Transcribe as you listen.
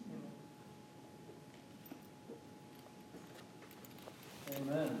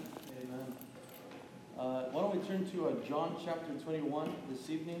turn to John chapter 21 this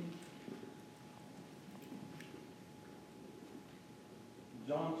evening.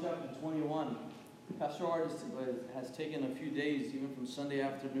 John chapter 21. Pastor Art has taken a few days, even from Sunday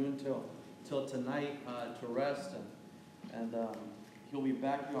afternoon till tonight, to rest, and he'll be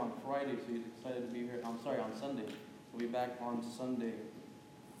back here on Friday, so he's excited to be here. On Sunday. He'll be back on Sunday.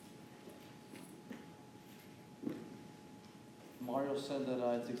 Mario said that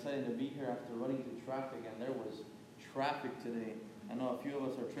it's exciting to be here after running through traffic, and there was traffic today. I know a few of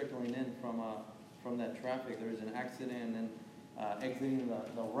us are trickling in from that traffic. There was an accident, and then exiting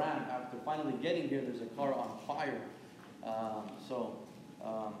the ramp. After finally getting here, there's a car on fire.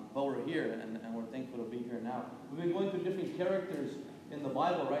 But we're here, and we're thankful to be here now. We've been going through different characters in the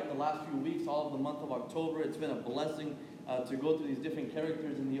Bible, right? The last few weeks, all of the month of October, it's been a blessing to go through these different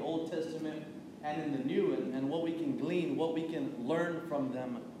characters in the Old Testament and in the New, and what we can glean, what we can learn from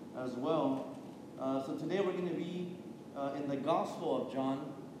them as well. So today we're going to be in the Gospel of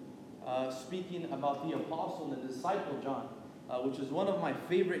John, speaking about the apostle and the disciple John, which is one of my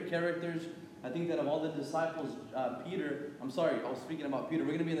favorite characters. I think that of all the disciples, I was speaking about Peter.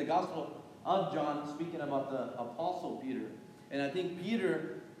 We're going to be in the Gospel of John, speaking about the apostle Peter. And I think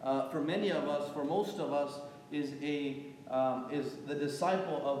Peter, for many of us, for most of us, is the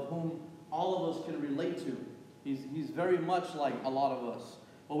disciple of whom all of us can relate to. He's very much like a lot of us.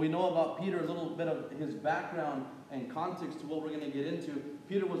 What we know about Peter, a little bit of his background and context to what we're going to get into.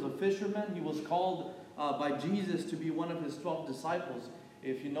 Peter was a fisherman. He was called by Jesus to be one of his 12 disciples.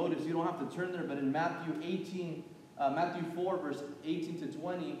 If you notice, you don't have to turn there, but in Matthew 4, verse 18 to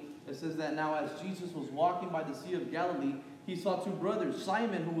 20, it says that now as Jesus was walking by the Sea of Galilee, he saw two brothers,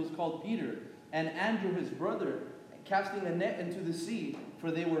 Simon, who was called Peter, and Andrew, his brother, casting a net into the sea,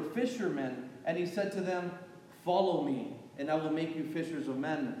 for they were fishermen. And he said to them, "Follow me, and I will make you fishers of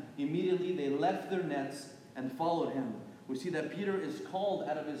men." Immediately they left their nets and followed him. We see that Peter is called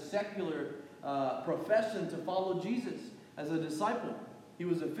out of his secular profession to follow Jesus as a disciple. He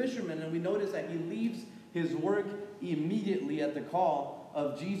was a fisherman, and we notice that he leaves his work immediately at the call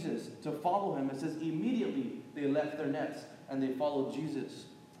of Jesus to follow him. It says immediately they left their nets and they followed Jesus.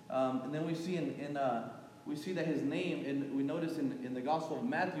 And then we see we see that his name, and we notice in the Gospel of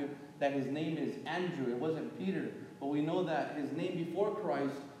Matthew that his name is Andrew. It wasn't Peter, but we know that his name before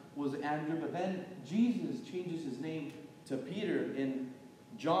Christ was Andrew, but then Jesus changes his name to Peter. In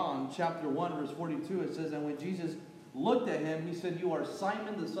John chapter 1, verse 42, it says, "And when Jesus looked at him, he said, 'You are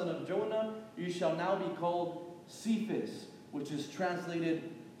Simon, the son of Jonah. You shall now be called Cephas,'" which is translated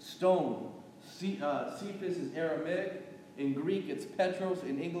stone. Cephas is Aramaic. In Greek, it's Petros.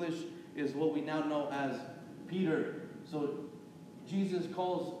 In English, is what we now know as Peter. So Jesus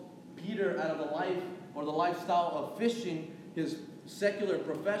calls Peter out of the life or the lifestyle of fishing, his secular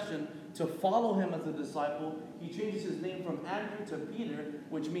profession, to follow him as a disciple. He changes his name from Andrew to Peter,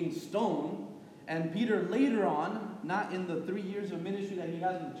 which means stone. And Peter later on, not in the 3 years of ministry that he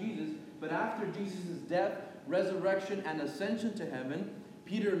has with Jesus, but after Jesus' death, resurrection, and ascension to heaven,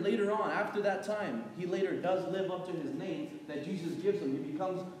 Peter later on, after that time, he later does live up to his name that Jesus gives him. He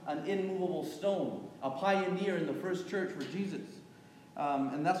becomes an immovable stone, a pioneer in the first church for Jesus.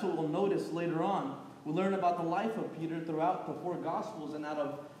 And that's what we'll notice later on. We'll learn about the life of Peter throughout the 4 Gospels, and out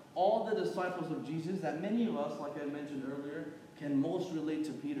of all the disciples of Jesus, that many of us, like I mentioned earlier, can most relate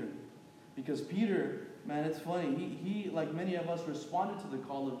to Peter. Because Peter, man, it's funny, he like many of us, responded to the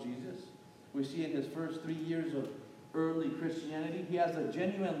call of Jesus. We see in his first 3 years of early Christianity, he has a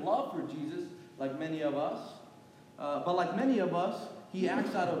genuine love for Jesus, like many of us. But like many of us, he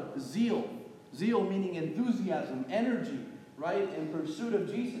acts out of zeal. Zeal meaning enthusiasm, energy, right? In pursuit of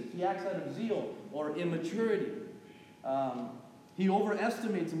Jesus. He acts out of zeal or immaturity. He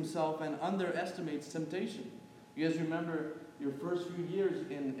overestimates himself and underestimates temptation. You guys remember your first few years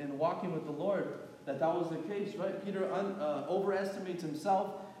in walking with the Lord, that was the case, right? Peter overestimates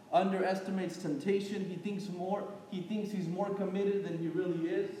himself, underestimates temptation. He thinks he's more committed than he really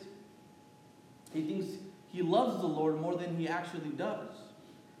is. He thinks he loves the Lord more than he actually does.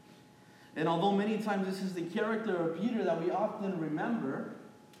 And although many times this is the character of Peter that we often remember,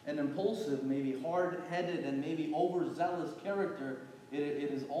 an impulsive, maybe hard-headed, and maybe overzealous character,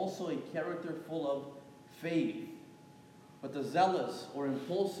 it is also a character full of faith. But the zealous or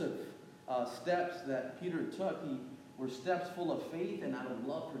impulsive steps that Peter took, were steps full of faith and out of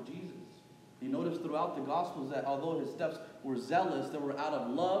love for Jesus. You notice throughout the Gospels that although his steps were zealous, they were out of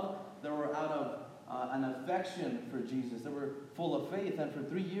love, they were out of an affection for Jesus. They were full of faith. And for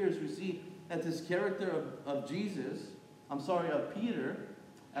 3 years we see that this character of Peter,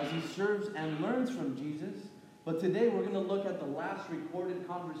 as he serves and learns from Jesus. But today we're going to look at the last recorded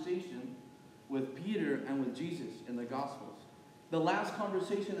conversation with Peter and with Jesus in the Gospels. The last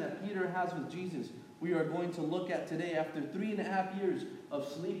conversation that Peter has with Jesus, we are going to look at today. After 3.5 years of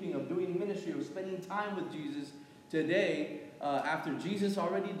sleeping, of doing ministry, of spending time with Jesus, today, after Jesus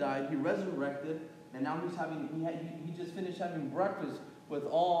already died, he resurrected, and now he just finished having breakfast with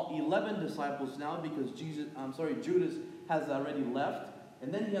all 11 disciples now, because Judas has already left.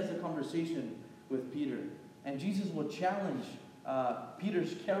 And then he has a conversation with Peter. And Jesus will challenge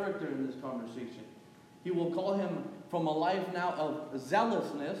Peter's character in this conversation. He will call him from a life now of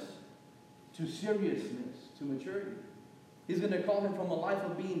zealousness to seriousness, to maturity. He's going to call him from a life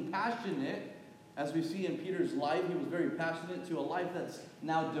of being passionate, as we see in Peter's life. He was very passionate, to a life that's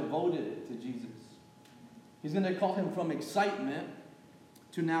now devoted to Jesus. He's going to call him from excitement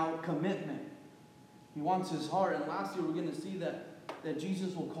to now commitment. He wants his heart. And lastly, we're going to see that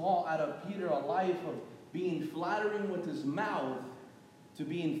Jesus will call out of Peter a life of being flattering with his mouth to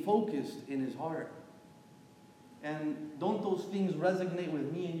being focused in his heart. And don't those things resonate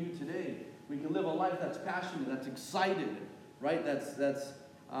with me and you today? We can live a life that's passionate, that's excited, right? That's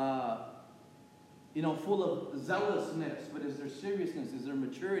full of zealousness. But is there seriousness? Is there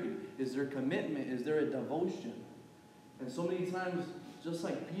maturity? Is there commitment? Is there a devotion? And so many times, just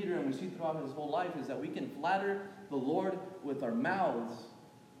like Peter, and we see throughout his whole life, is that we can flatter the Lord with our mouths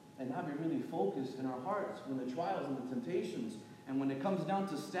and not be really focused in our hearts when the trials and the temptations, and when it comes down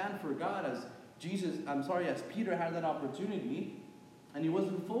to stand for God, as Peter had that opportunity, and he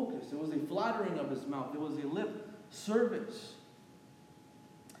wasn't focused. It was a flattering of his mouth. It was a lip service.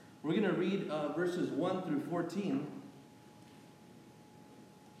 We're going to read verses 1 through 14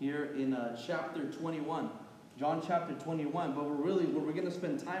 here in chapter 21. John chapter 21. But what we're going to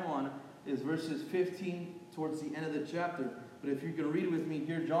spend time on is verses 15 towards the end of the chapter. But if you can read with me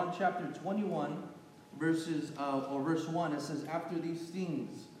here, John chapter 21, verse 1, it says, After these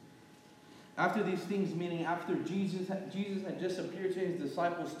things, meaning after Jesus had just appeared to his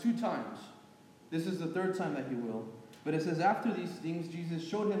disciples 2 times. This is the 3rd time that he will. But it says, after these things, Jesus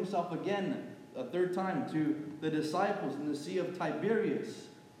showed himself again a 3rd time to the disciples in the Sea of Tiberias.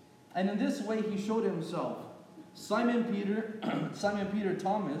 And in this way he showed himself. Simon Peter,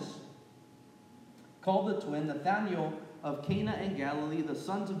 Thomas, called the twin, Nathanael of Cana in Galilee, the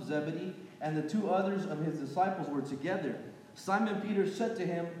sons of Zebedee, and the 2 others of his disciples were together. Simon Peter said to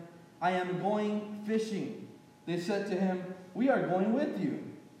him, I am going fishing. They said to him, we are going with you.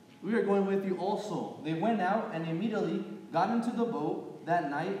 We are going with you also. They went out and immediately got into the boat that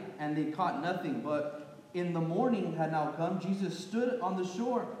night, and they caught nothing. But in the morning had now come, Jesus stood on the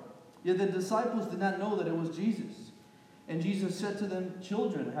shore. Yet the disciples did not know that it was Jesus. And Jesus said to them,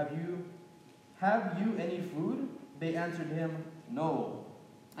 Children, have you any food? They answered him, No.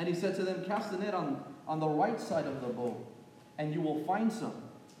 And he said to them, Cast the net on the right side of the boat, and you will find some.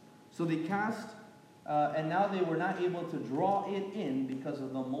 So they cast, and now they were not able to draw it in because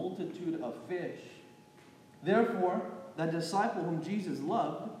of the multitude of fish. Therefore, the disciple whom Jesus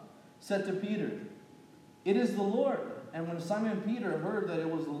loved said to Peter, It is the Lord. And when Simon Peter heard that it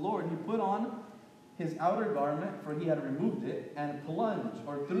was the Lord, he put on his outer garment, for he had removed it, and plunged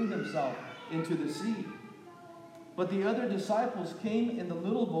or threw himself into the sea. But the other disciples came in the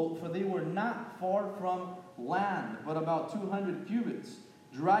little boat, for they were not far from land, but about 200 cubits,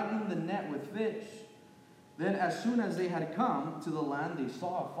 dragging the net with fish. Then as soon as they had come to the land, they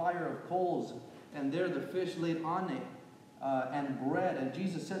saw a fire of coals, and there the fish laid on it, and bread. And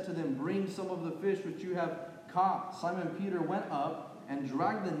Jesus said to them, Bring some of the fish which you have caught. Simon Peter went up and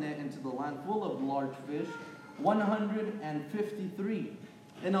dragged the net into the land full of large fish, 153.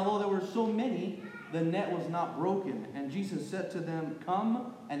 And although there were so many, the net was not broken. And Jesus said to them,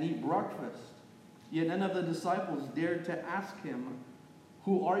 Come and eat breakfast. Yet none of the disciples dared to ask him,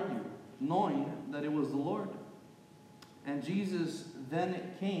 Who are you? Knowing that it was the Lord. And Jesus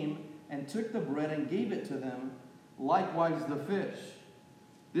then came and took the bread and gave it to them, likewise the fish.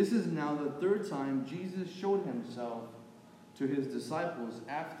 This is now the 3rd time Jesus showed himself to his disciples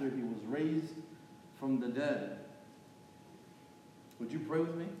after he was raised from the dead. Would you pray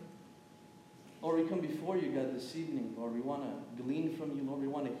with me? Lord, we come before you, God, this evening. Lord, we want to glean from you. Lord, we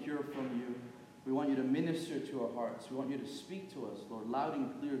want to hear from you. We want you to minister to our hearts. We want you to speak to us, Lord, loud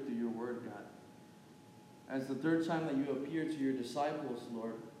and clear through your word, God. As the 3rd time that you appear to your disciples,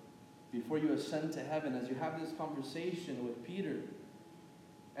 Lord, before you ascend to heaven, as you have this conversation with Peter,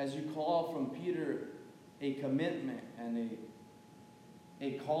 as you call from Peter a commitment and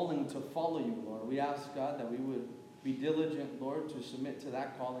a calling to follow you, Lord, we ask, God, that we would be diligent, Lord, to submit to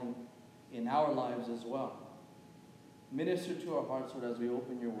that calling in our lives as well. Minister to our hearts, Lord, as we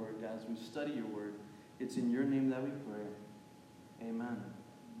open your word, God, as we study your word. It's in your name that we pray. Amen.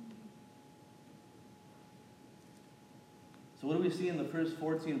 So what do we see in the first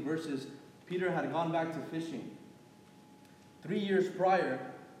 14 verses? Peter had gone back to fishing. 3 years prior,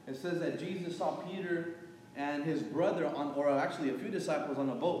 it says that Jesus saw Peter and his brother, or actually a few disciples on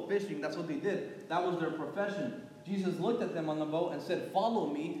a boat fishing. That's what they did. That was their profession. Jesus looked at them on the boat and said, "Follow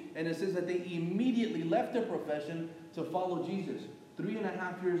me." And it says that they immediately left their profession to follow Jesus.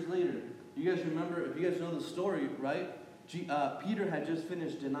 3.5 years later. You guys remember, if you guys know the story, right? Peter had just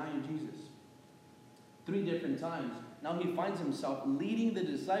finished denying Jesus 3 different times. Now he finds himself leading the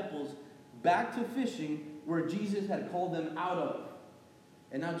disciples back to fishing where Jesus had called them out of.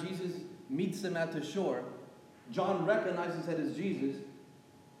 And now Jesus meets them at the shore. John recognizes that it's Jesus.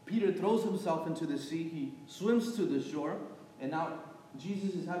 Peter throws himself into the sea. He swims to the shore. And now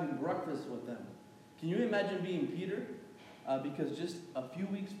Jesus is having breakfast with them. Can you imagine being Peter? Because just a few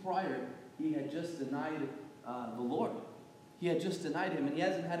weeks prior, he had just denied the Lord. He had just denied him, and he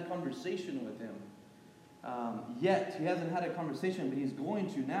hasn't had a conversation with him yet. He hasn't had a conversation, but he's going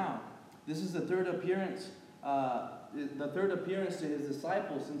to now. This is the third appearance to his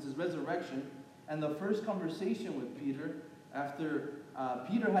disciples since his resurrection, and the first conversation with Peter after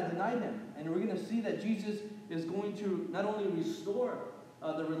Peter had denied him. And we're going to see that Jesus is going to not only restore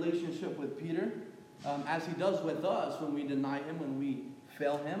the relationship with Peter, as he does with us when we deny him, when we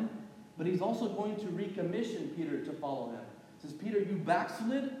fail him, but he's also going to recommission Peter to follow him. He says, "Peter, you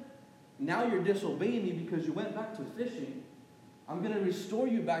backslid. Now you're disobeying me because you went back to fishing. I'm going to restore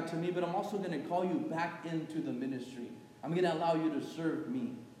you back to me, but I'm also going to call you back into the ministry. I'm going to allow you to serve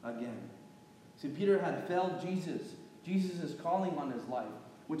me again." See, Peter had failed Jesus. Jesus is calling on his life,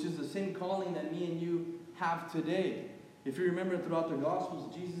 which is the same calling that me and you have today. If you remember throughout the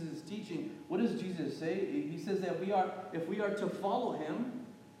Gospels, Jesus is teaching. What does Jesus say? He says that if we are to follow him,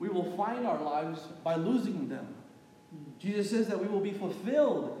 we will find our lives by losing them. Jesus says that we will be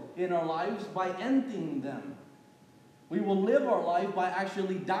fulfilled in our lives by ending them. We will live our life by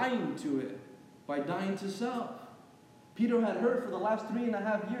actually dying to it, by dying to self. Peter had heard for the last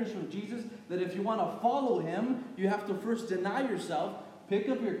 3.5 years from Jesus that if you want to follow him, you have to first deny yourself, pick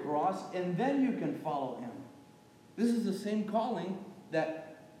up your cross, and then you can follow him. This is the same calling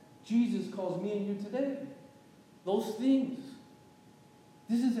that Jesus calls me and you today. Those things.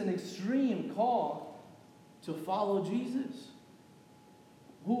 This is an extreme call to follow Jesus.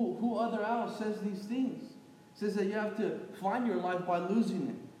 Who other else says these things? Says that you have to find your life by losing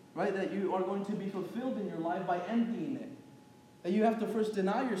it, right? That you are going to be fulfilled in your life by emptying it. That you have to first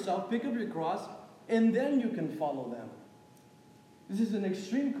deny yourself, pick up your cross, and then you can follow them. This is an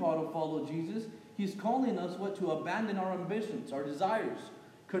extreme call to follow Jesus. He's calling us to abandon our ambitions, our desires,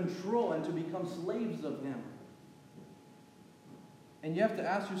 control, and to become slaves of him. And you have to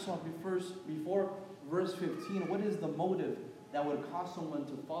ask yourself before verse 15, what is the motive that would cause someone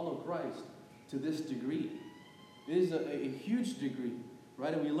to follow Christ to this degree? It is a huge degree,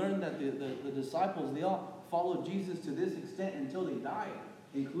 right? And we learned that the disciples, they all followed Jesus to this extent until they died,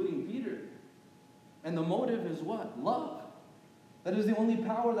 including Peter. And the motive is what? Love. That is the only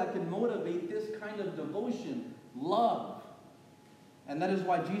power that can motivate this kind of devotion, love. And that is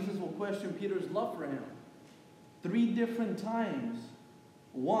why Jesus will question Peter's love for him 3 different times,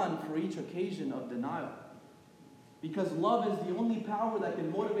 one for each occasion of denial. Because love is the only power that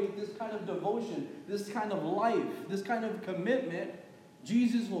can motivate this kind of devotion, this kind of life, this kind of commitment.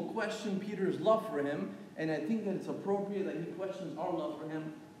 Jesus will question Peter's love for him, and I think that it's appropriate that he questions our love for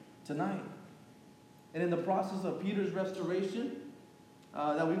him tonight. And in the process of Peter's restoration,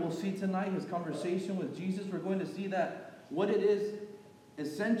 that we will see tonight, his conversation with Jesus, we're going to see that what it is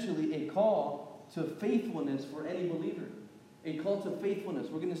essentially a call to faithfulness for any believer. A call to faithfulness.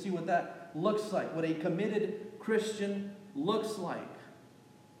 We're going to see what that looks like, what a committed Christian looks like.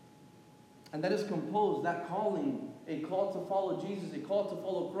 And that is composed, that calling, a call to follow Jesus, a call to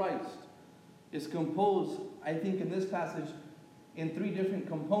follow Christ, is composed, I think, in this passage in 3 different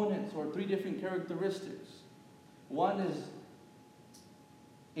components or 3 different characteristics. One is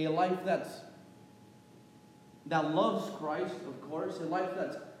a life that loves Christ, of course, a life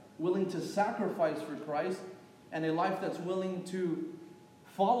that's willing to sacrifice for Christ, and a life that's willing to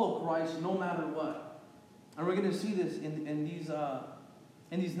follow Christ no matter what. And we're going to see this in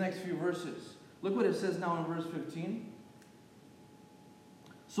these next few verses. Look what it says now in verse 15.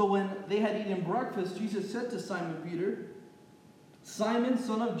 So when they had eaten breakfast, Jesus said to Simon Peter, "Simon,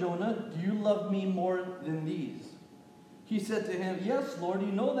 son of Jonah, do you love me more than these?" He said to him, "Yes, Lord,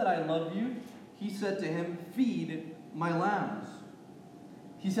 you know that I love you." He said to him, "Feed my lambs."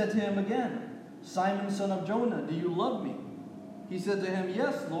 He said to him again, "Simon, son of Jonah, do you love me?" He said to him,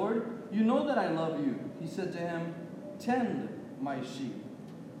 "Yes, Lord, you know that I love you." He said to him, "Tend my sheep."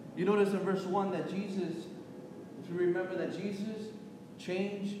 You notice in verse 1 that Jesus, you remember that Jesus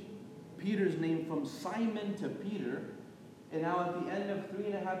changed Peter's name from Simon to Peter. And now at the end of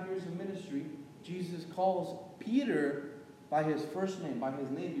 3.5 years of ministry, Jesus calls Peter by his first name, by his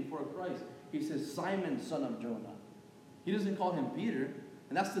name before Christ. He says, Simon, son of Jonah. He doesn't call him Peter,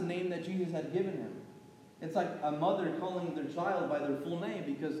 and that's the name that Jesus had given him. It's like a mother calling their child by their full name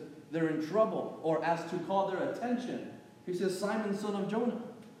because they're in trouble or asked to call their attention. He says, Simon, son of Jonah.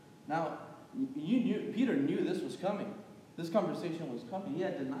 Now, Peter knew this was coming. This conversation was coming. He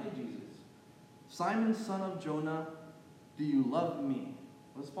had denied Jesus. Simon, son of Jonah, do you love me?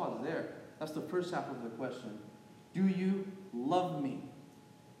 Let's pause there. That's the first half of the question. Do you love me?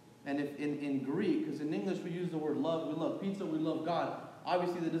 And if in Greek, because in English we use the word love, we love pizza, we love God.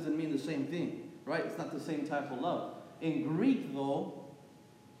 Obviously that doesn't mean the same thing, right? It's not the same type of love. In Greek, though,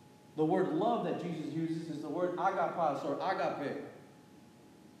 the word love that Jesus uses is the word agapas or agape,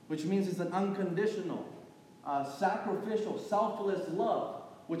 which means it's an unconditional, sacrificial, selfless love,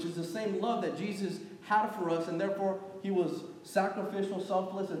 which is the same love that Jesus had for us, and therefore he was sacrificial,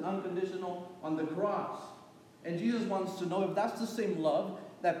 selfless, and unconditional on the cross. And Jesus wants to know if that's the same love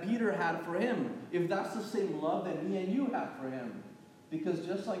that Peter had for him, if that's the same love that me and you have for him. Because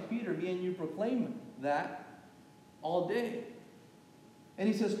just like Peter, me and you proclaim that all day. And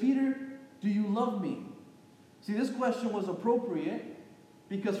he says, Peter, do you love me? See, this question was appropriate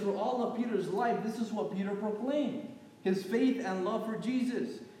because for all of Peter's life, this is what Peter proclaimed, his faith and love for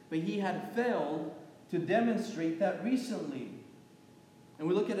Jesus. But he had failed to demonstrate that recently. And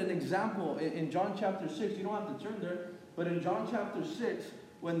we look at an example in John chapter 6. You don't have to turn there, but in John chapter 6,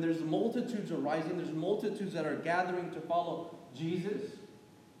 when there's multitudes arising, there's multitudes that are gathering to follow Jesus.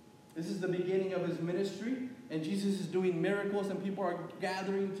 This is the beginning of his ministry, and Jesus is doing miracles, and people are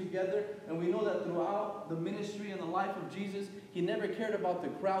gathering together. And we know that throughout the ministry and the life of Jesus, he never cared about the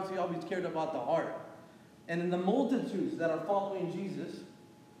crowds, he always cared about the heart. And in the multitudes that are following Jesus,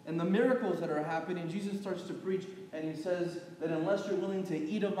 and the miracles that are happening, Jesus starts to preach, and he says that unless you're willing to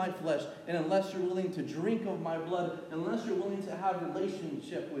eat of my flesh, and unless you're willing to drink of my blood, unless you're willing to have a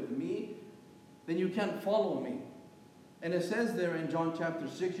relationship with me, then you can't follow me. And it says there in John chapter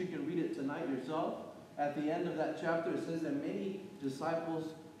 6, you can read it tonight yourself. At the end of that chapter, it says that many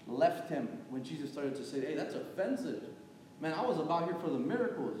disciples left him when Jesus started to say, hey, that's offensive. Man, I was about here for the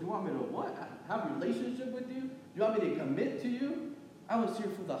miracles. You want me to what? Have a relationship with you? You want me to commit to you? I was here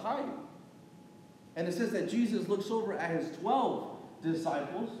for the hype. And it says that Jesus looks over at his 12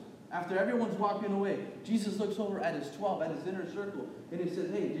 disciples. After everyone's walking away, Jesus looks over at his 12, at his inner circle. And he says,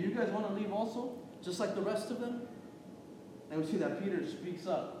 hey, do you guys want to leave also? Just like the rest of them? And we see that Peter speaks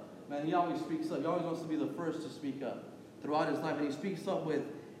up. Man, he always speaks up. He always wants to be the first to speak up throughout his life. And he speaks up with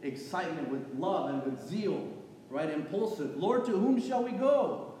excitement, with love, and with zeal. Right? Impulsive. Lord, to whom shall we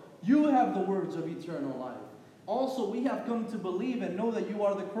go? You have the words of eternal life. Also, we have come to believe and know that you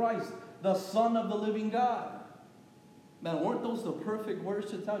are the Christ, the Son of the living God. Man, weren't those the perfect words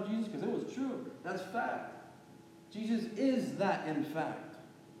to tell Jesus? Because it was true. That's fact. Jesus is that in fact.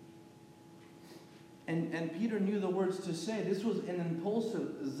 And Peter knew the words to say. This was an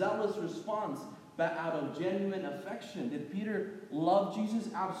impulsive, zealous response, but out of genuine affection. Did Peter love Jesus?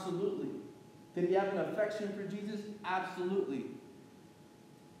 Absolutely. Did he have an affection for Jesus? Absolutely.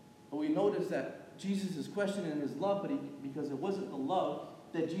 But we notice that Jesus is questioning his love, because it wasn't the love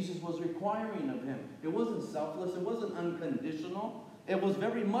that Jesus was requiring of him. It wasn't selfless. It wasn't unconditional. It was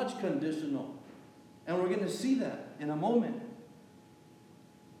very much conditional. And we're going to see that in a moment.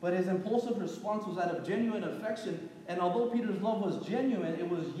 But his impulsive response was out of genuine affection. And although Peter's love was genuine, it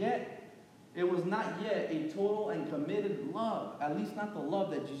was not yet a total and committed love. At least not the love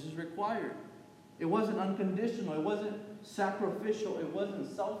that Jesus required. It wasn't unconditional. It wasn't sacrificial. It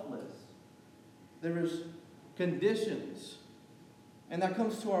wasn't selfless. There is conditions. And that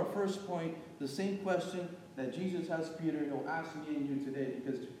comes to our first point, the same question that Jesus asked Peter, he'll ask me and you today,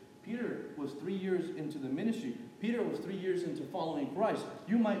 because Peter was 3 years into the ministry. Peter was 3 years into following Christ.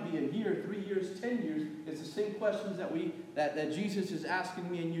 You might be a year, 3 years, 10 years. It's the same questions that Jesus is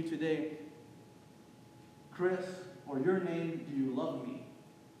asking me and you today. Chris, or your name, do you love me?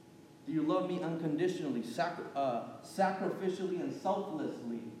 Do you love me unconditionally, sacrificially, and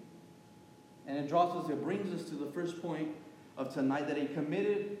selflessly? And it brings us to the first point of tonight, that a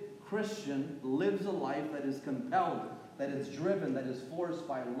committed Christian lives a life that is compelled, that is driven, that is forced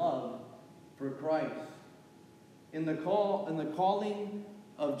by love for Christ. In the calling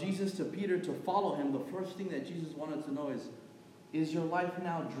of Jesus to Peter to follow him, the first thing that Jesus wanted to know is your life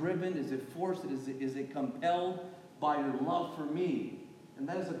now driven? Is it forced? Is it compelled by your love for me? And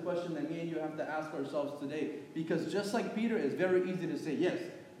that is a question that me and you have to ask ourselves today. Because just like Peter, it's very easy to say,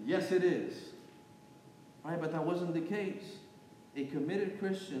 yes, it is. Right? But that wasn't the case. A committed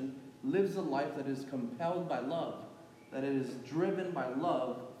Christian lives a life that is compelled by love, that it is driven by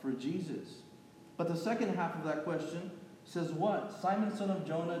love for Jesus. But the second half of that question says what? Simon, son of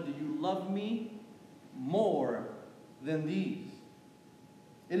Jonah, do you love me more than these?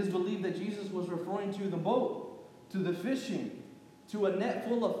 It is believed that Jesus was referring to the boat, to the fishing, to a net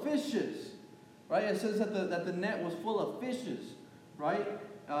full of fishes. Right? It says that the net was full of fishes. Right?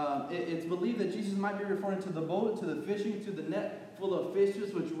 It's believed that Jesus might be referring to the boat, to the fishing, to the net full of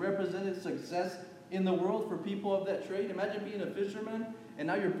fishes, which represented success in the world for people of that trade. Imagine being a fisherman, and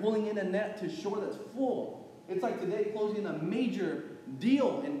now you're pulling in a net to shore that's full. It's like today closing a major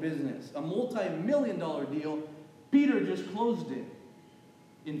deal in business, a multi-million-dollar deal. Peter just closed it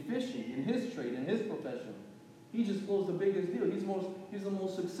in fishing, in his trade, in his profession. He just closed the biggest deal. He's the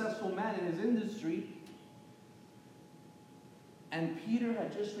most successful man in his industry. And Peter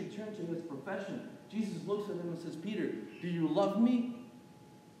had just returned to his profession. Jesus looks at him and says, Peter, do you love me?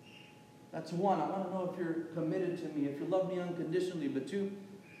 That's one. I want to know if you're committed to me, if you love me unconditionally. But two,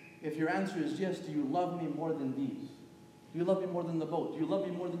 if your answer is yes, do you love me more than these? Do you love me more than the boat? Do you love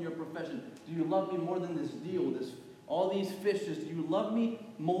me more than your profession? Do you love me more than this deal, all these fishes? Do you love me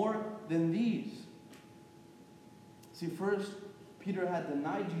more than these? See, first, Peter had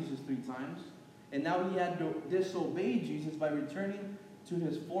denied Jesus 3 times, and now he had to disobey Jesus by returning to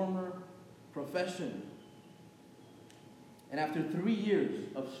his former profession. And after 3 years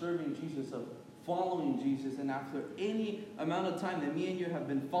of serving Jesus, of following Jesus, and after any amount of time that me and you have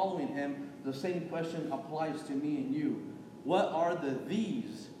been following him, the same question applies to me and you. What are the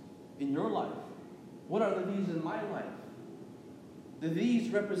these in your life? What are the these in my life? The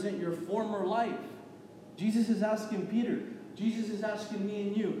these represent your former life. Jesus is asking Peter, Jesus is asking me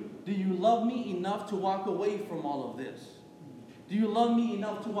and you, do you love me enough to walk away from all of this? Do you love me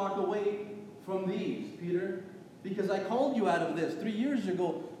enough to walk away from these, Peter? Because I called you out of this 3 years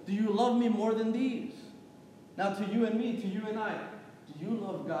ago. Do you love me more than these? Now to you and me, to you and I, do you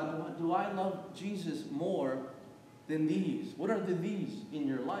love God? Do I love Jesus more than these? What are the these in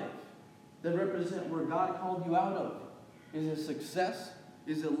your life that represent where God called you out of? Is it success?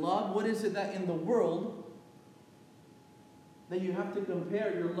 Is it love? What is it that in the world that you have to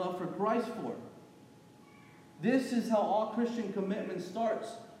compare your love for Christ for? This is how all Christian commitment starts.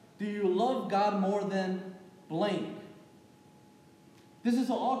 Do you love God more than blank? This is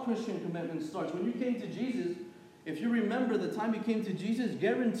how all Christian commitment starts. When you came to Jesus, if you remember the time you came to Jesus,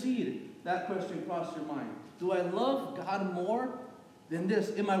 guaranteed that question crossed your mind. Do I love God more than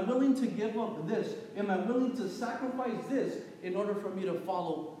this? Am I willing to give up this? Am I willing to sacrifice this in order for me to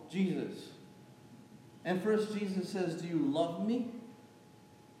follow Jesus? And first Jesus says, do you love me?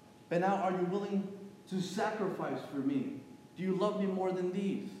 But now are you willing to sacrifice for me? Do you love me more than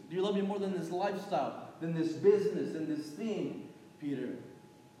these? Do you love me more than this lifestyle, than this business, than this thing, Peter?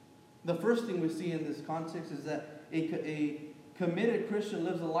 The first thing we see in this context is that a committed Christian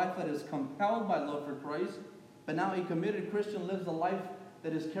lives a life that is compelled by love for Christ, but now a committed Christian lives a life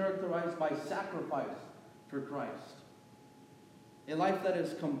that is characterized by sacrifice for Christ. A life that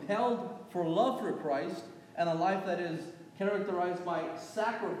is compelled for love for Christ, and a life that is characterized by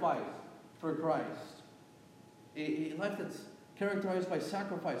sacrifice for Christ. A life that's characterized by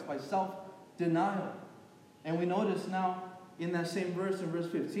sacrifice, by self-denial. And we notice now in that same verse, in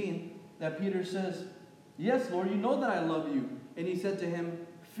verse 15, that Peter says, yes, Lord, you know that I love you. And he said to him,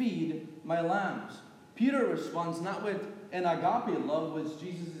 feed my lambs. Peter responds not with an agape love, which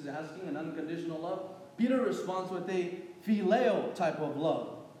Jesus is asking, an unconditional love. Peter responds with a phileo type of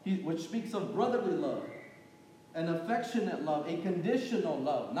love, which speaks of brotherly love, an affectionate love, a conditional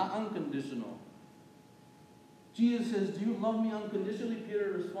love, not unconditional. Jesus says, do you love me unconditionally?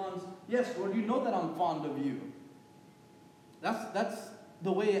 Peter responds, yes, Lord, you know that I'm fond of you. That's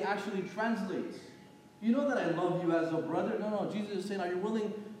the way it actually translates. You know that I love you as a brother. No, Jesus is saying, are you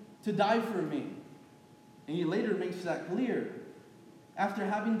willing to die for me? And he later makes that clear. After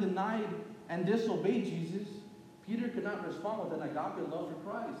having denied and disobeyed Jesus, Peter could not respond with an agape love for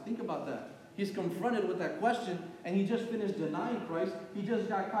Christ. Think about that. He's confronted with that question, and he just finished denying Christ. He just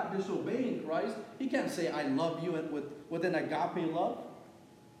got caught disobeying Christ. He can't say, I love you with an agape love.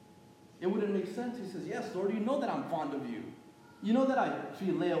 It wouldn't make sense. He says, yes, Lord, you know that I'm fond of you. You know that I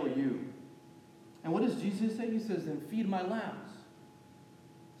phileo you. And what does Jesus say? He says, then feed my lambs.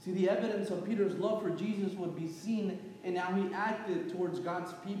 See, the evidence of Peter's love for Jesus would be seen in how he acted towards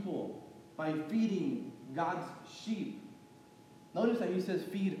God's people by feeding God's sheep. Notice that he says,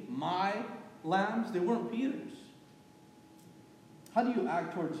 feed my lambs. They weren't Peter's. How do you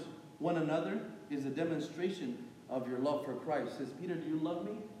act towards one another is a demonstration of your love for Christ. Says, Peter, do you love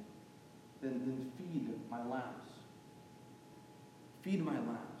me? then feed my lambs. Feed my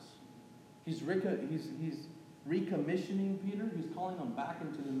lambs. He's recommissioning Peter. He's calling him back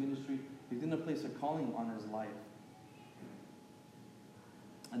into the ministry. He's going to place a calling on his life.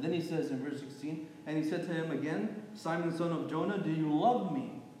 And then he says in verse 16, and he said to him again, Simon, son of Jonah, do you love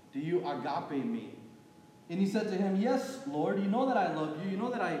me? Do you agape me? And he said to him, yes, Lord, you know that I love you. You know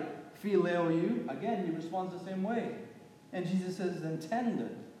that I phileo you. Again, he responds the same way. And Jesus says, then tend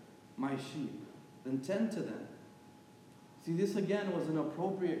my sheep. Then tend to them. See, this again was an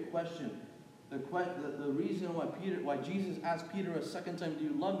appropriate question. The reason why Jesus asked Peter a second time, do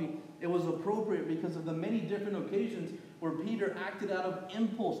you love me? It was appropriate because of the many different occasions where Peter acted out of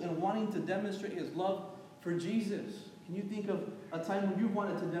impulse and wanting to demonstrate his love for Jesus. Can you think of a time when you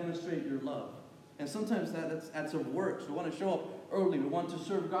wanted to demonstrate your love? And sometimes that's of works. We want to show up early. We want to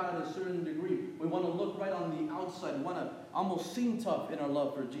serve God at a certain degree. We want to look right on the outside. We want to almost seem tough in our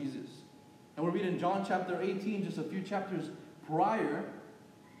love for Jesus. And we read in John chapter 18, just a few chapters prior,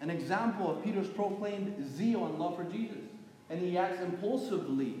 an example of Peter's proclaimed zeal and love for Jesus. And he acts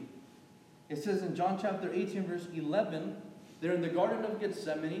impulsively. It says in John chapter 18, verse 11, they're in the Garden of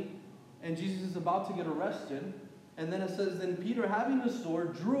Gethsemane, and Jesus is about to get arrested. And then it says, then Peter, having a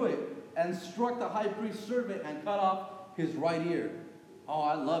sword, drew it and struck the high priest's servant and cut off his right ear. Oh,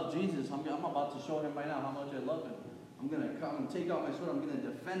 I love Jesus. I'm about to show him right now how much I love him. I'm going to come and take out my sword. I'm going to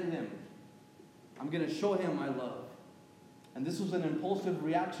defend him. I'm going to show him my love. And this was an impulsive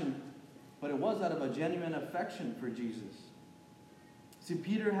reaction, but it was out of a genuine affection for Jesus. See,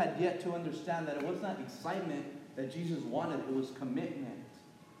 Peter had yet to understand that it was not excitement that Jesus wanted. It was commitment.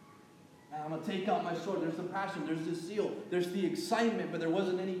 I'm going to take out my sword. There's the passion. There's the zeal. There's the excitement, but there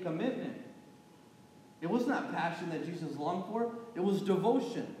wasn't any commitment. It was not passion that Jesus longed for. It was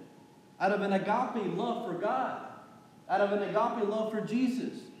devotion. Out of an agape love for God. Out of an agape love for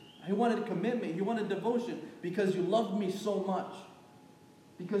Jesus. He wanted commitment. He wanted devotion. Because you loved me so much.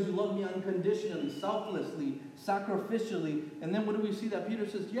 Because you loved me unconditionally, selflessly, sacrificially. And then what do we see that Peter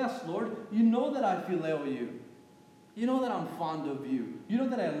says, yes, Lord, you know that I phileo you. You know that I'm fond of you. You know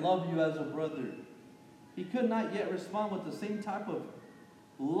that I love you as a brother. He could not yet respond with the same type of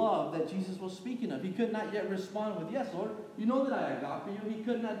love that Jesus was speaking of. He could not yet respond with, yes, Lord, you know that I agape you. He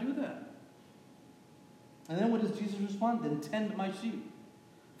could not do that. And then what does Jesus respond? Then tend my sheep.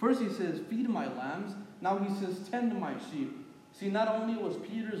 First he says, feed my lambs. Now he says, tend my sheep. See, not only was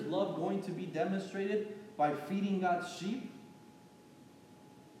Peter's love going to be demonstrated by feeding God's sheep,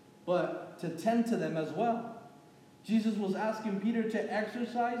 but to tend to them as well. Jesus was asking Peter to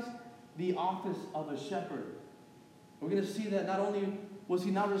exercise the office of a shepherd. We're going to see that not only was he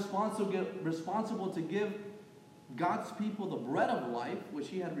now responsible to give God's people the bread of life, which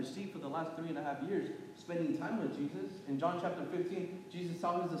he had received for the last 3.5 years, spending time with Jesus. In John chapter 15, Jesus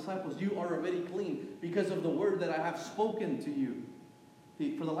told his disciples, you are already clean because of the word that I have spoken to you.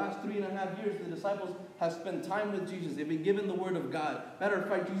 For the last 3.5 years, the disciples have spent time with Jesus. They've been given the word of God. Matter of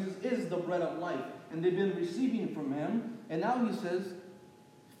fact, Jesus is the bread of life. And they've been receiving from him. And now he says,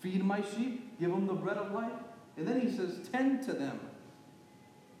 feed my sheep, give them the bread of life. And then he says, tend to them.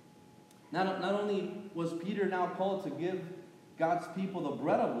 Not only was Peter now called to give God's people the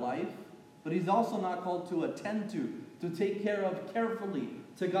bread of life, but he's also now called to attend to take care of carefully,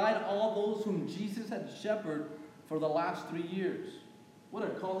 to guide all those whom Jesus had shepherded for the last 3 years. What a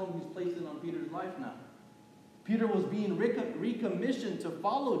calling he's placing on Peter's life now. Peter was being recommissioned to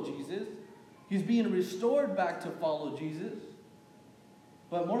follow Jesus. He's being restored back to follow Jesus.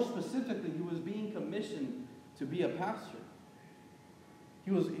 But more specifically, he was being commissioned to be a pastor.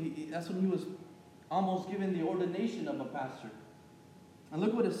 That's when he was almost given the ordination of a pastor. And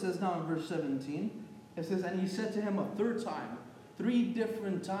look what it says now in verse 17. It says, and he said to him a third time, 3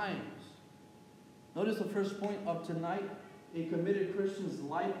 different times. Notice the first point of tonight. A committed Christian's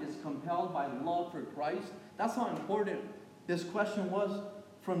life is compelled by love for Christ. That's how important this question was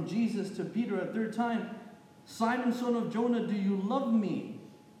from Jesus to Peter a third time. Simon, son of Jonah, do you love me?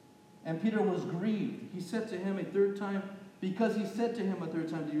 And Peter was grieved. He said to him a third time, because he said to him a third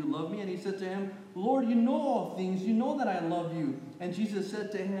time, do you love me? And he said to him, Lord, you know all things. You know that I love you. And Jesus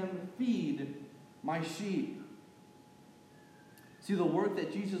said to him, feed my sheep. See, the work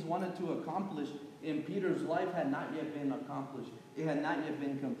that Jesus wanted to accomplish in Peter's life had not yet been accomplished. It had not yet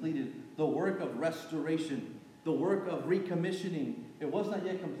been completed. The work of restoration, the work of recommissioning, it was not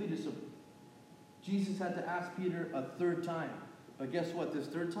yet completed. So Jesus had to ask Peter a third time. But guess what? This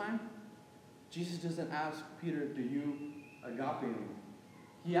third time, Jesus doesn't ask Peter, do you agape me?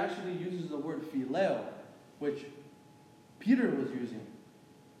 He actually uses the word phileo, which Peter was using.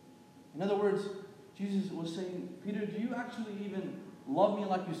 In other words, Jesus was saying, Peter, do you actually even love me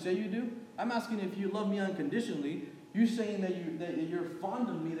like you say you do? I'm asking if you love me unconditionally. You're saying that you're fond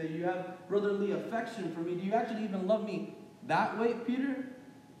of me, that you have brotherly affection for me. Do you actually even love me that way, Peter?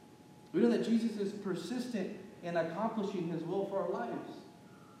 We know that Jesus is persistent in accomplishing his will for our lives.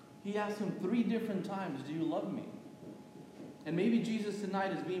 He asked him 3 different times, do you love me? And maybe Jesus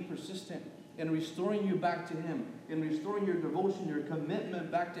tonight is being persistent in restoring you back to him, in restoring your devotion, your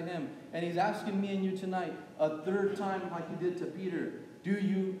commitment back to him. And he's asking me and you tonight a 3rd time like he did to Peter, do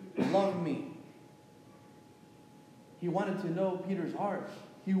you love me? He wanted to know Peter's heart.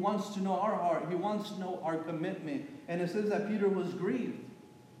 He wants to know our heart. He wants to know our commitment. And it says that Peter was grieved.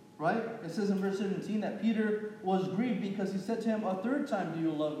 Right? It says in verse 17 that Peter was grieved because he said to him a 3rd time, do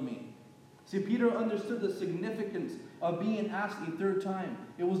you love me? See, Peter understood the significance of being asked a 3rd time.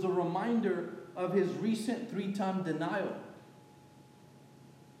 It was a reminder of his recent 3-time denial.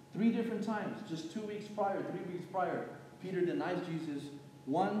 3 different times, just 2 weeks prior, 3 weeks prior, Peter denies Jesus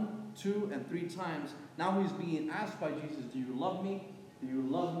 1, 2, and 3 times. Now he's being asked by Jesus, do you love me? Do you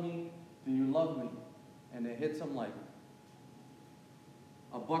love me? Do you love me? And it hits him like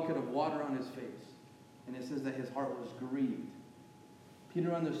a bucket of water on his face. And it says that his heart was grieved.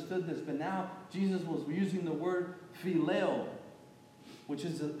 Peter understood this, but now Jesus was using the word phileo, which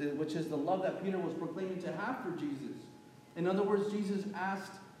is the love that Peter was proclaiming to have for Jesus. In other words, Jesus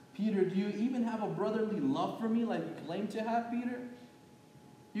asked Peter, do you even have a brotherly love for me like you claim to have, Peter?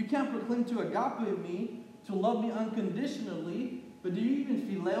 You can't proclaim to agape me, to love me unconditionally, but do you even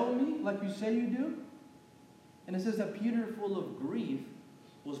phileo me like you say you do? And it says that Peter, full of grief,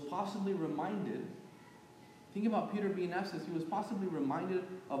 was possibly reminded. Think about Peter being asked this. He was possibly reminded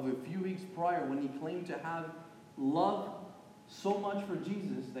of a few weeks prior when he claimed to have love so much for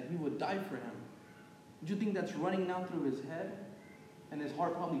Jesus that he would die for him. Would you think that's running down through his head? And his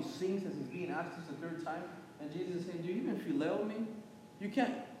heart probably sinks as he's being asked this a 3rd time. And Jesus is saying, do you even phileo me? You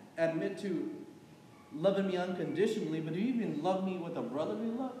can't admit to loving me unconditionally, but do you even love me with a brotherly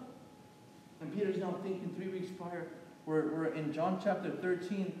love? And Peter's now thinking 3 weeks prior, we're in John chapter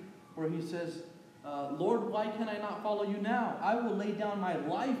 13, where he says, Lord, why can I not follow you now? I will lay down my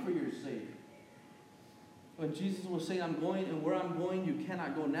life for your sake. When Jesus was saying, I'm going, and where I'm going, you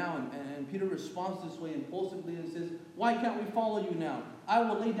cannot go now. And Peter responds this way impulsively and says, why can't we follow you now? I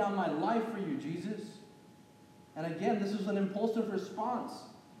will lay down my life for you, Jesus. And again, this is an impulsive response,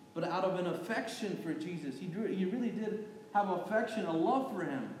 but out of an affection for Jesus. He really did have affection, a love for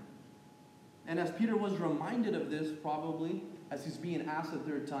him. And as Peter was reminded of this, probably, as he's being asked a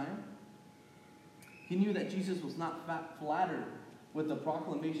 3rd time, he knew that Jesus was not flattered with the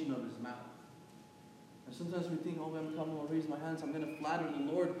proclamation of his mouth. And sometimes we think, oh, I'm coming, I'll raise my hands, I'm going to flatter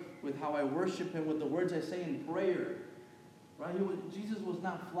the Lord with how I worship him, with the words I say in prayer. Right? Jesus was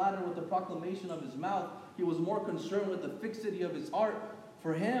not flattered with the proclamation of his mouth. He was more concerned with the fixity of his heart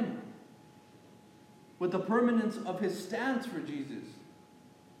for him, with the permanence of his stance for Jesus.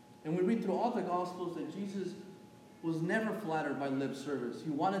 And we read through all the Gospels that Jesus was never flattered by lip service. He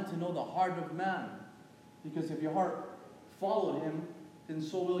wanted to know the heart of man. Because if your heart followed him, then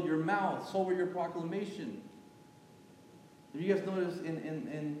so will your mouth, so will your proclamation. If you guys notice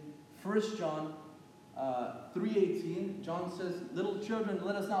in 1 John 3:18, John says, little children,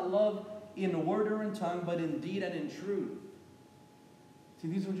 let us not love in word or in tongue, but in deed and in truth. See,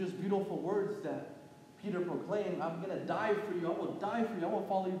 these were just beautiful words that Peter proclaimed, I'm going to die for you. I will die for you. I will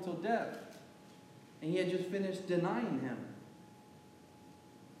follow you till death. And he had just finished denying him.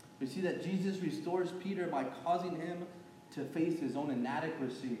 We see that Jesus restores Peter by causing him to face his own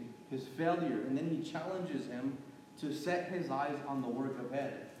inadequacy, his failure. And then he challenges him to set his eyes on the work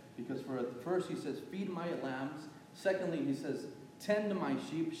ahead. Because first he says, feed my lambs. Secondly, he says, tend to my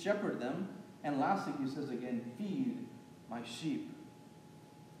sheep, shepherd them. And lastly, he says again, feed my sheep.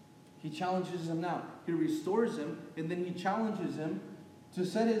 He challenges him now. He restores him, and then he challenges him to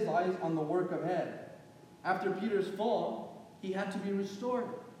set his eyes on the work ahead. After Peter's fall, he had to be restored.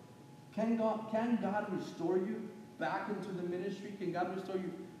 Can God restore you back into the ministry? Can God restore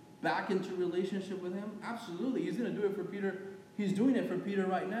you back into relationship with him? Absolutely. He's going to do it for Peter. He's doing it for Peter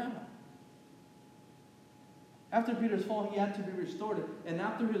right now. After Peter's fall, he had to be restored. And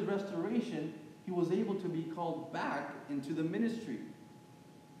after his restoration, he was able to be called back into the ministry.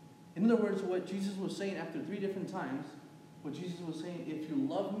 In other words, what Jesus was saying after 3 different times, what Jesus was saying, if you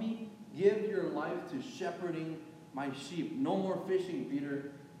love me, give your life to shepherding my sheep. No more fishing,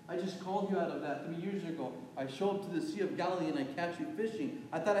 Peter. I just called you out of that 3 years ago. I show up to the Sea of Galilee and I catch you fishing.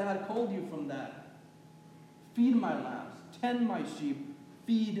 I thought I had called you from that. Feed my lambs. Tend my sheep.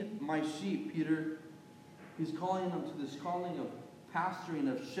 Feed my sheep, Peter. He's calling them to this calling of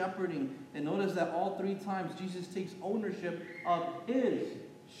pastoring, of shepherding. And notice that all 3 times Jesus takes ownership of his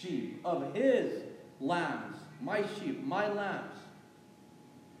sheep, of his lambs. My sheep, my lambs.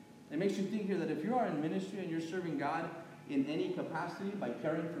 It makes you think here that if you are in ministry and you're serving God in any capacity by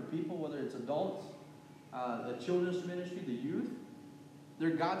caring for people, whether it's adults, the children's ministry, the youth,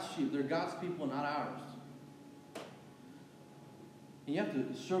 they're God's sheep. They're God's people, not ours. And you have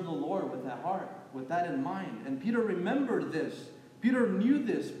to serve the Lord with that heart, with that in mind. And Peter remembered this. Peter knew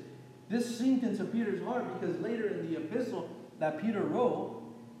this. This sinked into Peter's heart because later in the epistle that Peter wrote,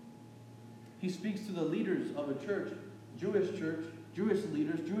 he speaks to the leaders of a church, Jewish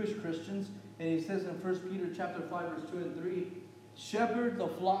leaders, Jewish Christians, and he says in 1 Peter chapter 5, verse 2 and 3, shepherd the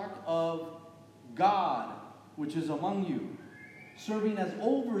flock of God, which is among you, serving as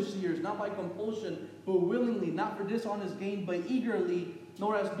overseers, not by compulsion, but willingly, not for dishonest gain, but eagerly,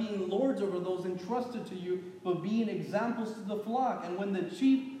 nor as being lords over those entrusted to you, but being examples to the flock. And when the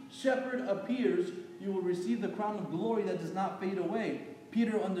chief shepherd appears, you will receive the crown of glory that does not fade away.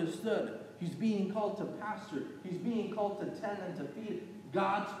 Peter understood. He's being called to pastor. He's being called to tend and to feed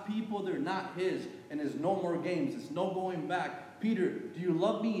God's people. They're not his. And there's no more games. There's no going back. Peter, do you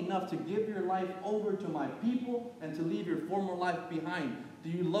love me enough to give your life over to my people and to leave your former life behind?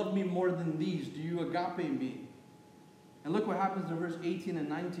 Do you love me more than these? Do you agape me? And look what happens in verse 18 and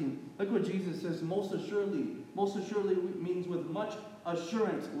 19. Look what Jesus says, most assuredly. Most assuredly means with much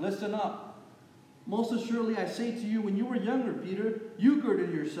assurance. Listen up. Most assuredly I say to you, when you were younger, Peter, you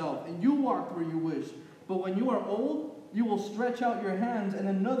girded yourself and you walked where you wished. But when you are old, you will stretch out your hands and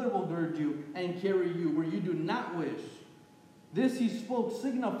another will gird you and carry you where you do not wish. This he spoke,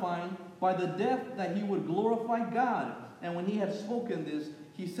 signifying by the death that he would glorify God. And when he had spoken this,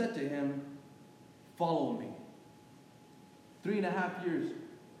 he said to him, follow me. 3.5 years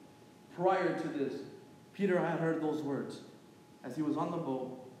prior to this, Peter had heard those words as he was on the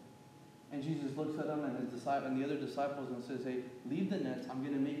boat. And Jesus looks at him and his disciple and the other disciples and says, hey, leave the nets. I'm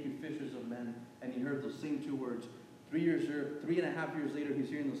going to make you fishers of men. And he heard those same 2 words. 3.5 years later, he's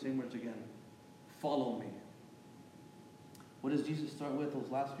hearing those same words again. Follow me. What does Jesus start with?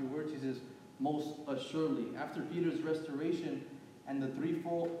 Those last few words. He says, most assuredly. After Peter's restoration and the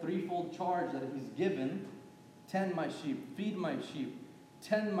threefold charge that he's given, tend my sheep, feed my sheep,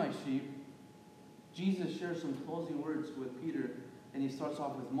 tend my sheep, Jesus shares some closing words with Peter. And he starts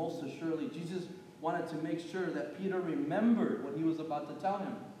off with most assuredly. Jesus wanted to make sure that Peter remembered what he was about to tell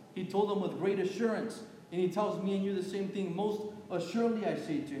him. He told him with great assurance. And he tells me and you the same thing. Most assuredly I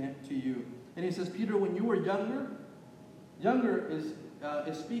say to you. And he says, Peter, when you were younger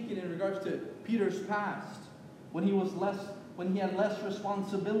is speaking in regards to Peter's past. When he had less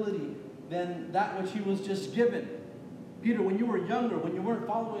responsibility than that which he was just given. Peter, when you were younger, when you weren't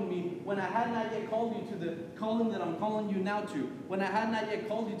following me, when I had not yet called you to the calling that I'm calling you now to, when I had not yet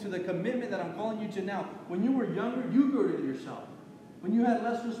called you to the commitment that I'm calling you to now, when you were younger, you girded yourself. When you had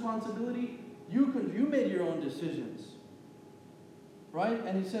less responsibility, you made your own decisions. Right?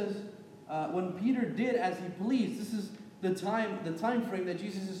 And he says, when Peter did as he pleased, this is the time frame that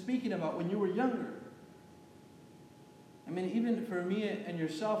Jesus is speaking about, when you were younger. I mean, even for me and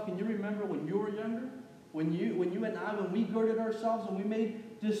yourself, can you remember when you were younger? When you and I, when we girded ourselves, when we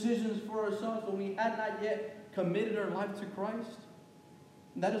made decisions for ourselves, when we had not yet committed our life to Christ?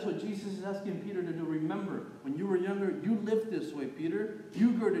 And that is what Jesus is asking Peter to do. Remember, when you were younger, you lived this way, Peter.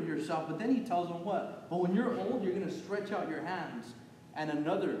 You girded yourself. But then he tells him what? But when you're old, you're going to stretch out your hands, and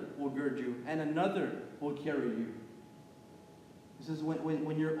another will gird you, and another will carry you. He says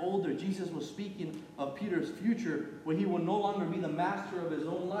when you're older, Jesus was speaking of Peter's future, where he will no longer be the master of his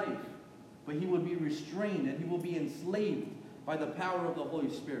own life, but he will be restrained and he will be enslaved by the power of the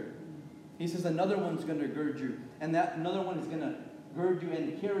Holy Spirit. He says another one's going to gird you, and that another one is going to gird you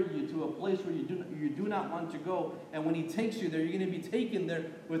and carry you to a place where you do not want to go. And when he takes you there, you're going to be taken there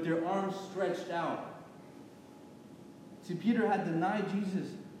with your arms stretched out. See, Peter had denied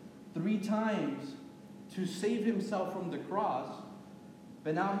Jesus 3 times to save himself from the cross,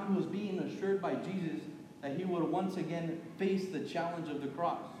 but now he was being assured by Jesus that he would once again face the challenge of the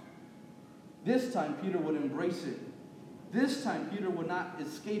cross. This time, Peter would embrace it. This time, Peter would not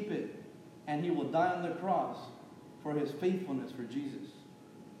escape it, and he will die on the cross for his faithfulness for Jesus.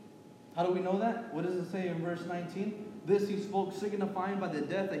 How do we know that? What does it say in verse 19? This he spoke, signifying by the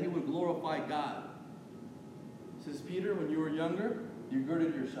death that he would glorify God. It says, Peter, when you were younger, you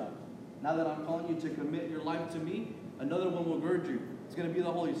girded yourself. Now that I'm calling you to commit your life to me, another one will gird you. It's going to be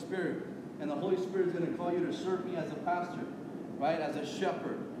the Holy Spirit. And the Holy Spirit is going to call you to serve me as a pastor, right? As a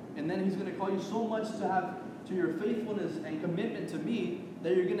shepherd. And then he's going to call you so much to your faithfulness and commitment to me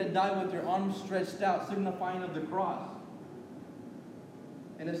that you're going to die with your arms stretched out, signifying of the cross.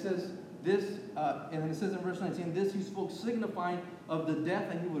 And it says, this, and it says in verse 19, this he spoke signifying of the death,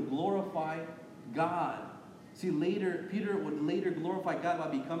 and he would glorify God. See, later, Peter would later glorify God by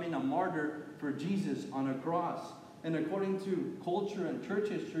becoming a martyr for Jesus on a cross. And according to culture and church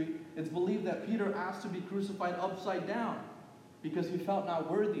history, it's believed that Peter asked to be crucified upside down because he felt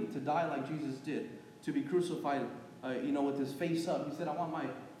not worthy to die like Jesus did, to be crucified, with his face up. He said, I want my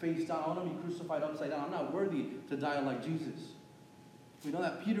face down. I want to be crucified upside down. I'm not worthy to die like Jesus. We know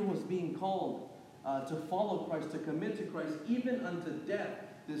that Peter was being called to follow Christ, to commit to Christ, even unto death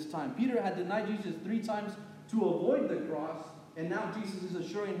this time. Peter had denied Jesus 3 times to avoid the cross, and now Jesus is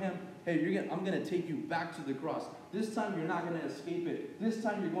assuring him, hey, I'm going to take you back to the cross. This time you're not going to escape it. This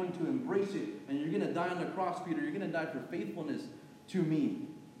time you're going to embrace it, and you're going to die on the cross, Peter. You're going to die for faithfulness to me.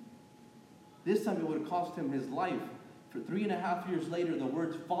 This time it would have cost him his life. For 3.5 years later, the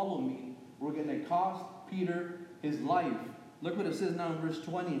words follow me were going to cost Peter his life. Look what it says now in verse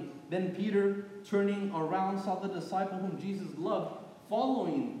 20. Then Peter, turning around, saw the disciple whom Jesus loved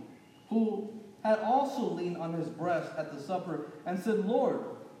following, who had also leaned on his breast at the supper, and said, Lord,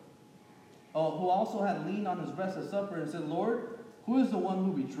 who also had leaned on his breast at supper, and said, Lord, who is the one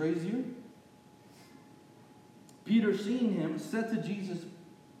who betrays you? Peter, seeing him, said to Jesus,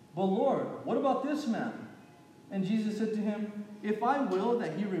 but Lord, what about this man? And Jesus said to him, if I will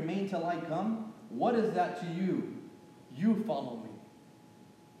that he remain till I come, what is that to you? You follow me.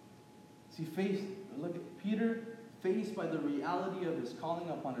 See, look at Peter, faced by the reality of his calling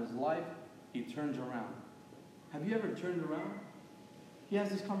upon his life, he turns around. Have you ever turned around? He has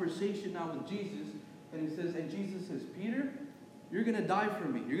this conversation now with Jesus, and Jesus says, Peter, you're going to die for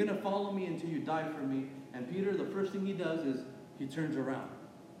me. You're going to follow me until you die for me. And Peter, the first thing he does is he turns around.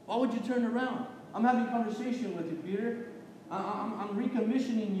 Why would you turn around? I'm having a conversation with you, Peter. I'm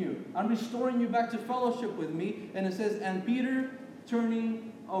recommissioning you. I'm restoring you back to fellowship with me. And it says, and Peter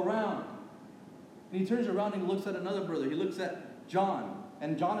turning around. And he turns around and he looks at another brother. He looks at John.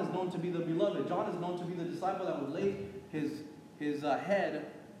 And John is known to be the beloved. John is known to be the disciple that would lay his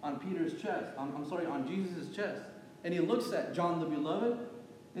head on Peter's chest. On Jesus' chest. And he looks at John the beloved.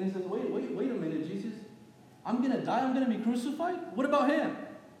 And he says, wait a minute, Jesus. I'm going to die. I'm going to be crucified? What about him?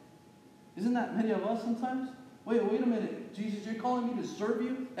 Isn't that many of us sometimes? Wait a minute. Jesus, you're calling me to serve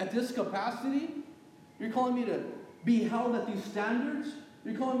you at this capacity? You're calling me to be held at these standards?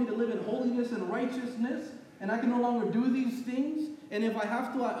 You're calling me to live in holiness and righteousness? And I can no longer do these things? And if I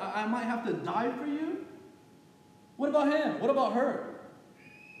have to, I might have to die for you? What about him? What about her?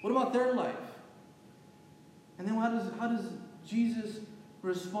 What about their life? And then how does Jesus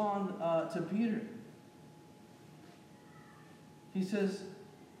respond to Peter? He says,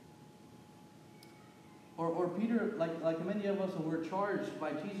 or Peter, like many of us, when we're charged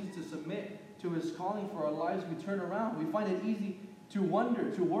by Jesus to submit to his calling for our lives, we turn around. We find it easy to wonder,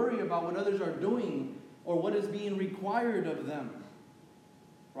 to worry about what others are doing or what is being required of them.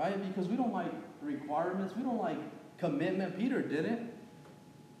 Right? Because we don't like requirements. We don't like commitment. Peter didn't.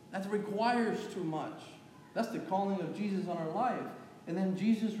 That requires too much. That's the calling of Jesus on our life. And then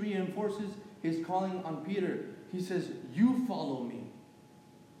Jesus reinforces his calling on Peter. He says, you follow me.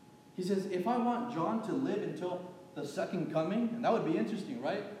 He says, if I want John to live until the second coming, and that would be interesting,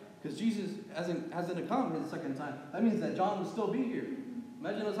 right? Because Jesus hasn't come his second time. That means that John will still be here.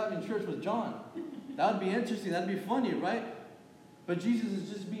 Imagine us having church with John. That would be interesting. That would be funny, right? But Jesus is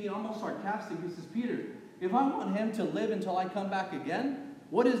just being almost sarcastic. He says, Peter, if I want him to live until I come back again,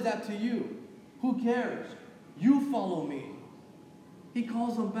 what is that to you? Who cares? You follow me. He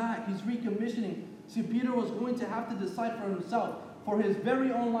calls him back. He's recommissioning. See, Peter was going to have to decide for himself, for his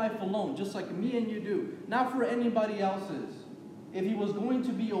very own life alone, just like me and you do, not for anybody else's. If he was going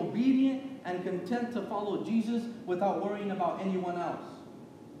to be obedient and content to follow Jesus without worrying about anyone else.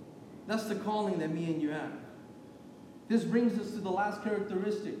 That's the calling that me and you have. This brings us to the last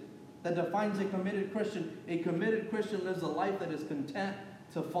characteristic that defines a committed Christian. A committed Christian lives a life that is content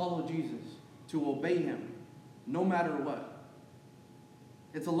to follow Jesus, to obey him, no matter what.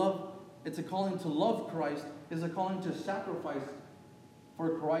 It's a calling to love Christ. It's a calling to sacrifice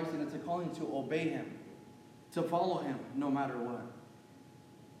for Christ, and it's a calling to obey him, to follow him no matter what.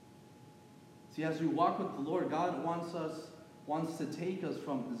 See, as we walk with the Lord, God wants to take us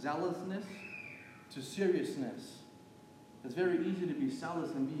from zealousness to seriousness. It's very easy to be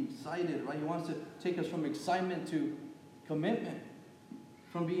zealous and be excited, right? He wants to take us from excitement to commitment,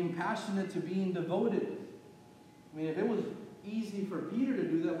 from being passionate to being devoted. I mean, if it was easy for Peter to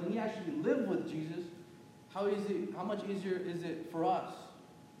do that when he actually lived with Jesus, how much easier is it for us?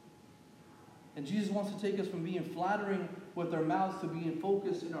 And Jesus wants to take us from being flattering with our mouths to being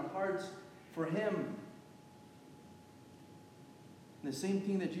focused in our hearts for him. And the same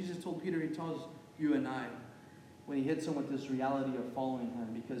thing that Jesus told Peter, he tells you and I when he hits him with this reality of following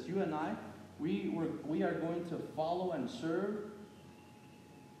him. Because you and I, we are going to follow and serve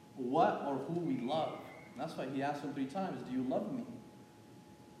what or who we love. And that's why he asked him 3 times, do you love me?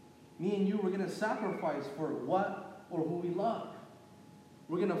 Me and you, we're going to sacrifice for what or who we love.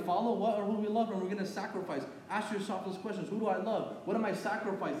 We're going to follow what or who we love, and we're going to sacrifice. Ask yourself those questions. Who do I love? What am I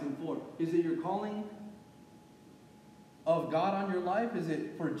sacrificing for? Is it your calling of God on your life? Is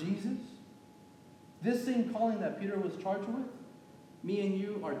it for Jesus? This same calling that Peter was charged with, me and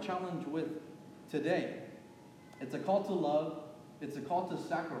you are challenged with today. It's a call to love, it's a call to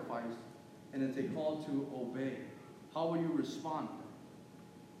sacrifice, and it's a call to obey. How will you respond?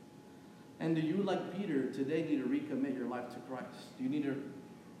 And do you, like Peter, today need to recommit your life to Christ? Do you need to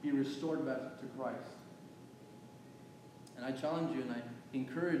be restored back to Christ? And I challenge you and I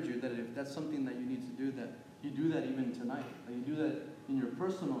encourage you that if that's something that you need to do, that you do that even tonight. That you do that in your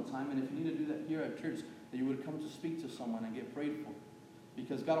personal time. And if you need to do that here at church, that you would come to speak to someone and get prayed for.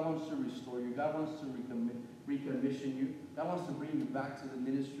 Because God wants to restore you. God wants to recommission you. God wants to bring you back to the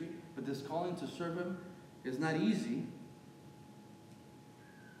ministry. But this calling to serve Him is not easy.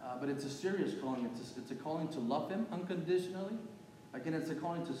 But it's a serious calling. It's a calling to love Him unconditionally. Again, it's a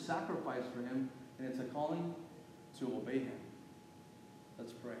calling to sacrifice for Him. And it's a calling to obey Him.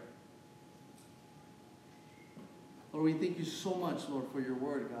 Let's pray. Lord, we thank you so much, Lord, for your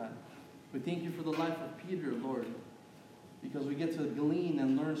word, God. We thank you for the life of Peter, Lord, because we get to glean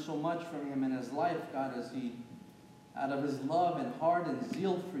and learn so much from him in his life, God, as he, out of his love and heart and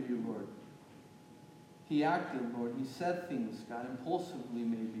zeal for you, Lord, he acted, Lord. He said things, God, impulsively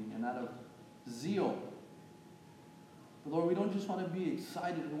maybe, and out of zeal. But Lord, we don't just want to be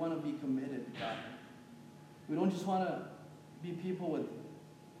excited. We want to be committed, God. We don't just want to be people with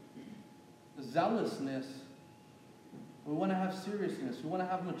zealousness. We want to have seriousness. We want to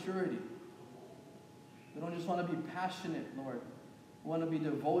have maturity. We don't just want to be passionate, Lord. We want to be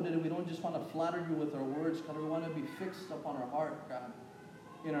devoted. We don't just want to flatter you with our words, God. We want to be fixed upon our heart, God,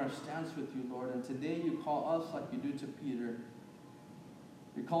 in our stance with you, Lord. And today you call us like you do to Peter.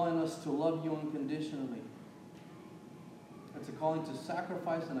 You're calling us to love you unconditionally. It's a calling to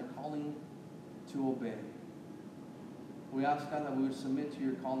sacrifice and a calling to obey. We ask, God, that we would submit to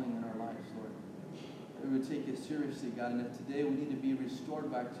your calling in our lives, Lord. That we would take it seriously, God. And if today we need to be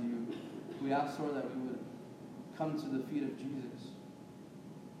restored back to you, we ask, Lord, that we would come to the feet of Jesus.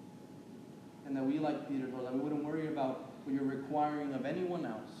 And that we, like Peter, Lord, that we wouldn't worry about what you're requiring of anyone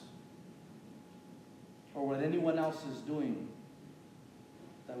else or what anyone else is doing.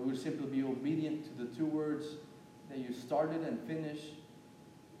 That we would simply be obedient to the 2 words that you started and finished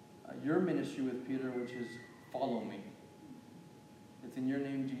your ministry with Peter, which is follow me. It's in your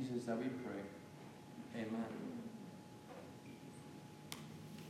name, Jesus, that we pray. Amen.